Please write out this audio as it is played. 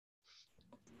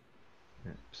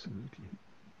Absolutely.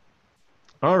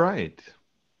 All right.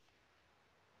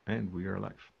 And we are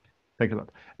live. Thanks a lot.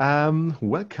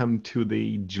 Welcome to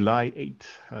the July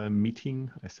 8th meeting,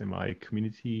 SMI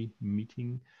community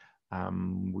meeting.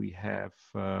 We have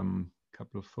a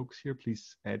couple of folks here.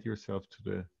 Please add yourself to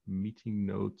the meeting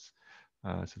notes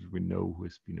so that we know who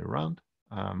has been around.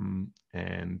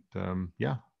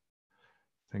 Yeah,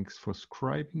 thanks for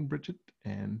scribing, Bridget.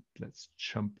 And let's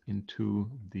jump into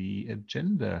the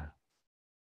agenda.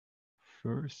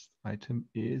 First item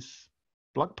is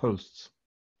blog posts.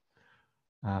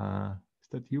 Is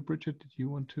that you, Bridget? Did you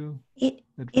want to It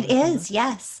advise on is, that?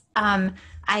 yes.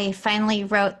 I finally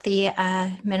wrote the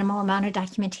minimal amount of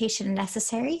documentation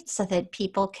necessary so that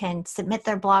people can submit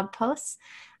their blog posts.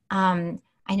 I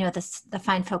know the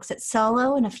fine folks at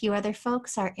Solo and a few other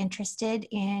folks are interested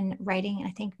in writing,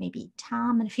 I think maybe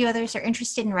Tom and a few others are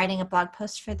interested in writing a blog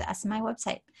post for the SMI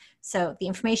website. So the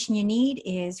information you need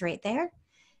is right there.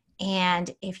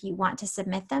 And if you want to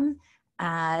submit them,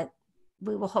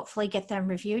 we will hopefully get them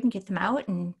reviewed and get them out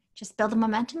and just build the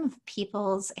momentum of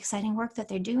people's exciting work that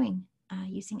they're doing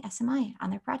using SMI on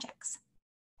their projects.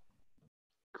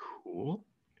 Cool.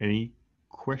 Any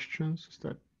questions?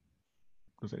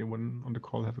 Does anyone on the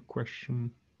call have a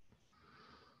question?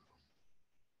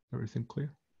 Everything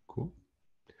clear? Cool.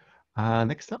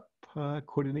 Next up,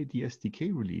 coordinate the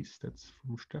SDK release. That's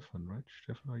from Stefan, right?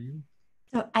 Stefan, are you?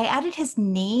 So I added his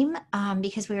name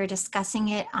because we were discussing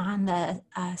it on the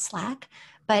Slack,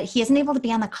 but he isn't able to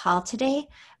be on the call today.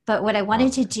 But what I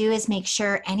wanted to do is make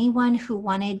sure anyone who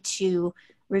wanted to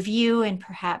review and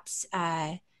perhaps,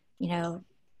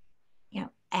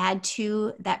 add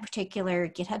to that particular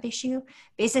GitHub issue.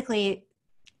 Basically,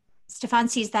 Stefan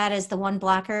sees that as the one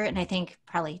blocker, and I think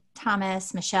probably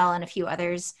Thomas, Michelle, and a few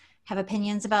others have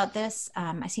opinions about this.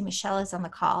 I see Michelle is on the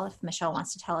call if Michelle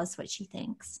wants to tell us what she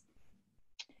thinks.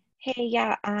 Hey,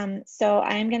 yeah, so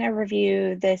I'm going to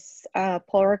review this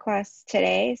pull request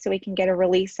today so we can get a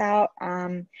release out.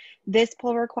 This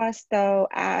pull request, though,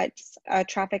 adds a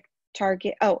traffic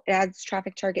target. Oh, it adds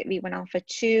traffic target V1 Alpha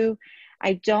 2.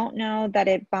 I don't know that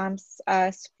it bumps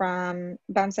us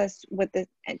with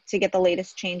to get the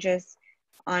latest changes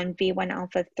on V1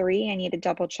 Alpha 3. I need to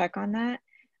double check on that.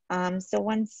 So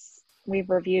once we've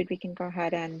reviewed, we can go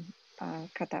ahead and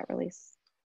cut that release.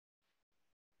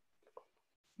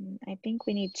 I think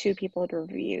we need 2 people to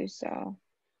review, so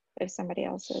if somebody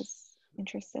else is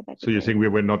interested, that'd be So you're great. saying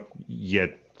we're not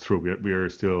yet through. We're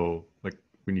still like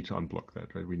we need to unblock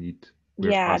that, right?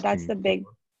 Yeah, that's the big.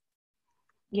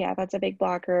 Yeah, that's a big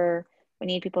blocker. We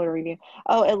need people to review.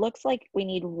 Oh, it looks like we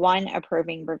need 1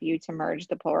 approving review to merge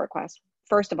the pull request.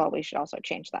 First of all, we should also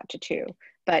change that to 2.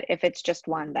 But if it's just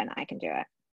 1, then I can do it.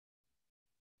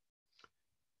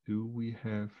 Do we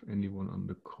have anyone on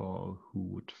the call who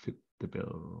would fit the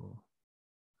bill?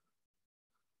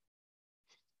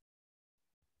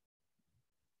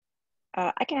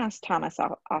 I can ask Thomas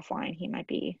offline. He might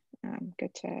be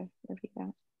good to review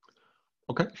that.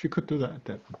 Okay, if you could do that,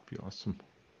 that would be awesome.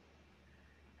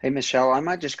 Hey Michelle, I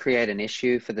might just create an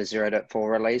issue for the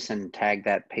 0.4 release and tag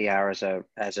that PR as a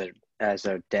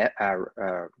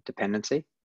dependency.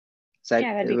 So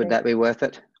yeah, would that be worth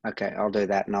it? Okay, I'll do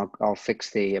that, and I'll fix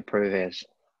the approvers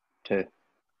too.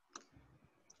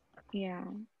 Yeah.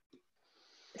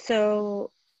 So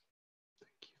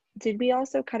did we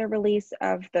also cut a release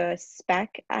of the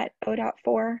spec at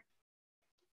 0.4?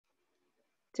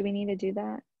 Do we need to do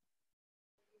that?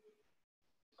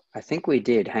 I think we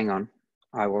did. Hang on,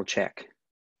 I will check.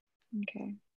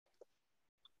 Okay.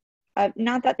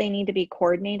 Not that they need to be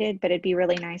coordinated, but it'd be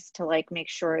really nice to like make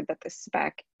sure that the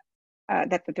spec,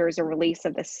 that there's a release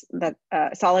of this,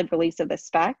 solid release of the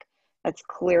spec that's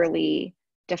clearly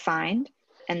defined,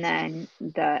 and then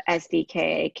the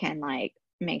SDK can like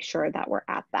make sure that we're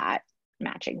at that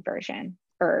matching version,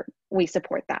 or we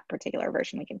support that particular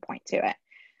version. We can point to it.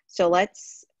 So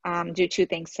let's do 2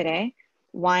 things today.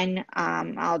 One,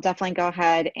 I'll definitely go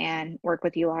ahead and work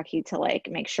with you, Lockheed, to like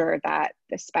make sure that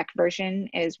the spec version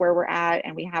is where we're at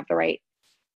and we have the right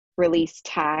release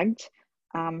tagged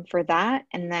for that.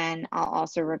 And then I'll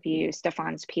also review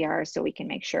Stefan's PR so we can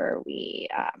make sure we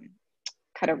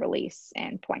cut a release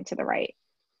and point to the right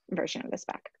version of the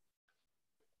spec.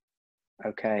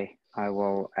 Okay, I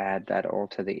will add that all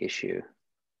to the issue.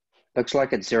 Looks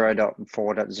like it's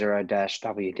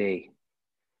 0.4.0-WD.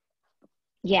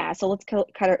 Yeah, so let's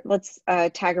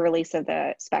tag a release of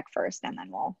the spec first, and then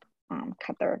we'll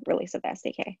cut the release of the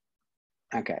SDK.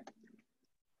 Okay.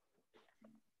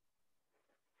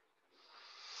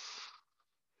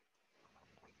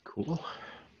 Cool.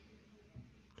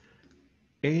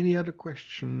 Any other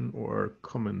question or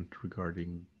comment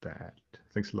regarding that?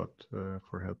 Thanks a lot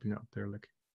for helping out there, like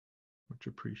much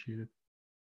appreciated.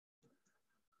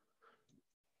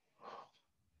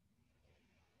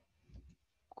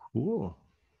 Cool.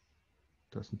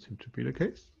 Doesn't seem to be the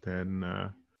case. Then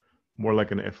more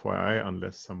like an FYI,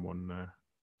 unless someone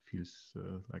feels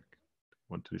like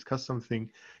want to discuss something.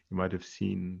 You might have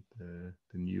seen the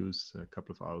news a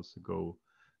couple of hours ago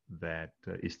that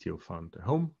Istio found a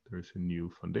home. There is a new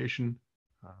foundation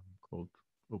called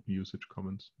Open Usage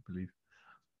Commons, I believe,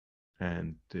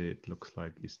 and it looks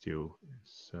like Istio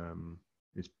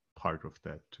is part of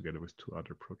that together with two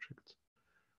other projects.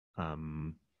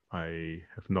 I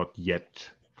have not yet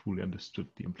fully understood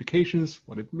the implications,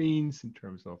 what it means in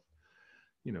terms of,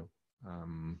 you know,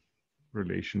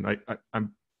 relation.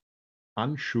 I'm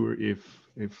unsure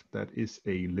if that is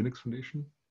a Linux foundation.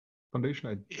 I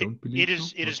don't believe it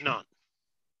is. so. It is not.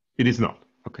 It is not.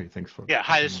 Okay, thanks for. Yeah.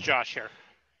 Hi, this is Josh here.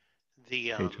 Hey,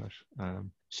 Josh.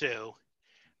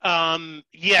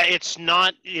 Yeah, it's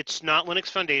not. It's not Linux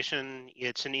Foundation.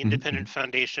 It's an independent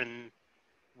foundation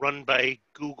run by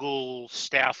Google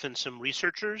staff and some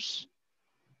researchers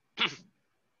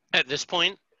at this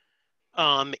point.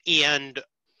 And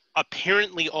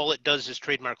apparently, all it does is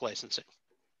trademark licensing.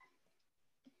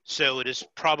 So it is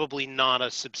probably not a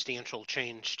substantial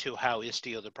change to how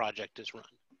Istio, the project, is run.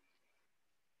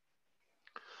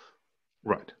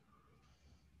 Right.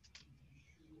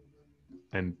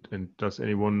 And does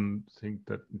anyone think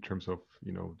that in terms of,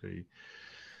 you know, the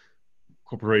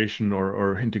cooperation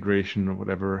or integration or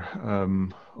whatever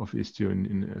of Istio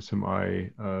in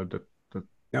SMI, that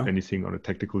no. Anything on a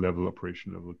technical level,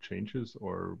 operation level changes,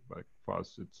 or like for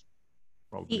us, it's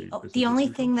probably the only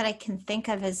thing that I can think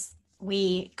of is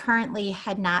we currently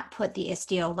had not put the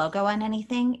Istio logo on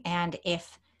anything, and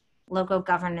if logo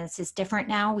governance is different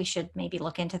now, we should maybe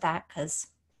look into that, because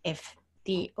if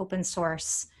the open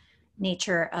source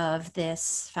nature of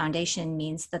this foundation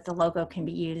means that the logo can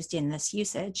be used in this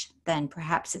usage, then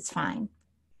perhaps it's fine.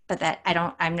 But that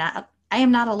I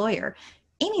am not a lawyer.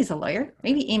 Amy's a lawyer.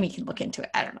 Maybe Amy can look into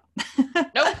it. I don't know.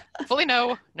 Nope. Fully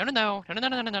no. No.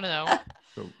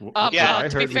 So yeah, I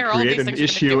heard we create an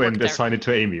issue and assign it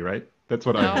to Amy, right? That's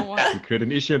what I heard. We create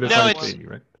an issue and assign it to Amy,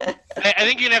 right? I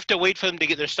think you're gonna have to wait for them to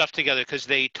get their stuff together, because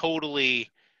they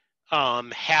totally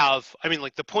have. I mean,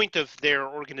 like, the point of their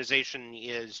organization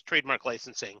is trademark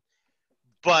licensing,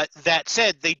 but that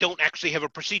said, they don't actually have a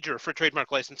procedure for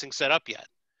trademark licensing set up yet.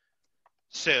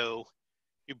 So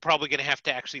you're probably going to have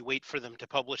to actually wait for them to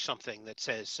publish something that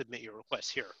says submit your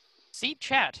request here. See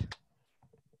chat.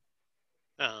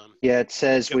 Yeah, it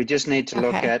says we just need to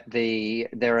look at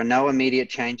there are no immediate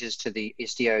changes to the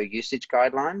Istio usage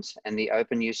guidelines, and the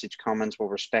Open Usage Commons will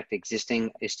respect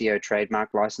existing Istio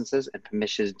trademark licenses and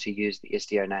permission to use the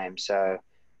Istio name. So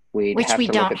we'd have to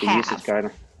look at the usage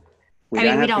guideline.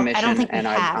 I don't think we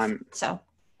have. So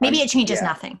maybe it changes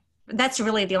nothing. That's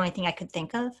really the only thing I could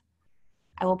think of.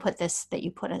 I will put this that you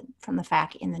put it from the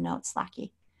FAQ in the notes,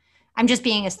 Lackey. I'm just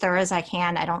being as thorough as I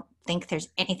can. I don't think there's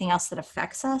anything else that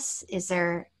affects us. Is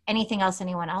there anything else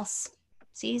anyone else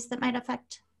sees that might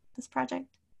affect this project?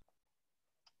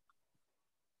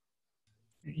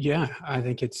 Yeah, I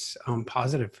think it's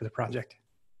positive for the project.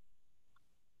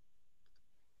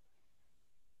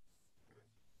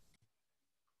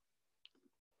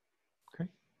 Okay.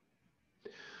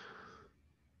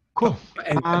 Cool.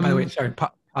 And by the way, sorry,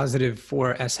 positive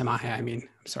for SMI. I mean,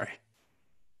 I'm sorry.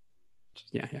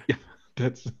 Yeah.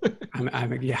 That's.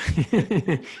 Yeah.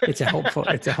 It's a helpful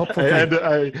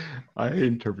thing. I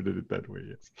interpreted it that way.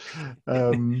 Yes.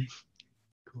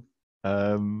 Cool.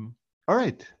 All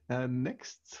right.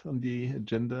 Next on the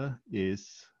agenda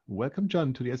is welcome,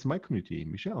 John, to the SMI community.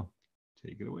 Michelle,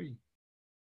 take it away.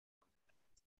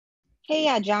 Hey,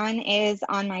 yeah, John is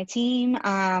on my team.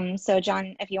 So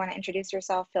John, if you want to introduce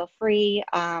yourself, feel free.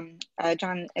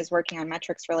 John is working on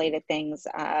metrics related things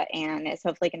and is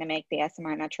hopefully going to make the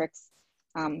SMI metrics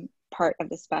part of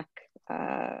the spec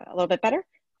a little bit better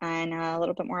and a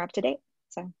little bit more up to date.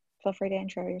 So feel free to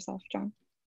intro yourself, John.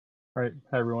 All right,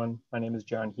 hi everyone. My name is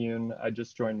John Hune. I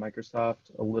just joined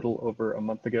Microsoft a little over a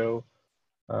month ago,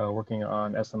 working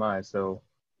on SMI. So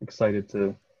excited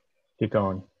to get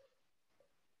going.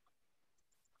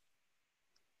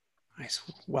 Nice.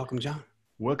 Welcome, John.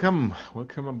 Welcome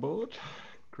on board.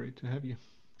 Great to have you.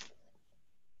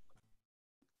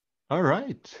 All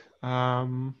right.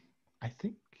 I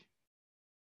think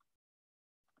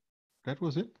that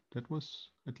was it. That was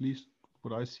at least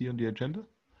what I see on the agenda.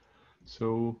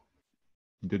 So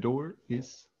the door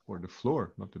is, or the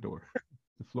floor, not the door.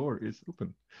 The floor is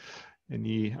open.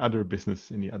 Any other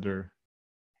business? Any other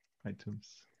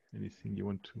items? Anything you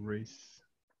want to raise?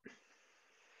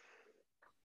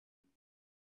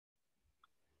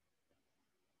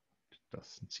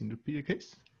 Doesn't seem to be the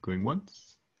case. Going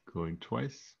once, going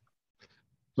twice.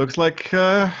 Looks like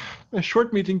a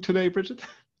short meeting today, Bridget.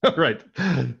 All right.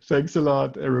 Thanks a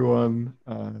lot, everyone.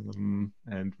 And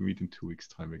we meet in 2 weeks'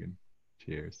 time again.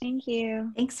 Cheers. Thank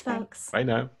you. Thanks, Bye. folks. Bye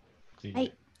now.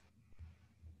 Bye.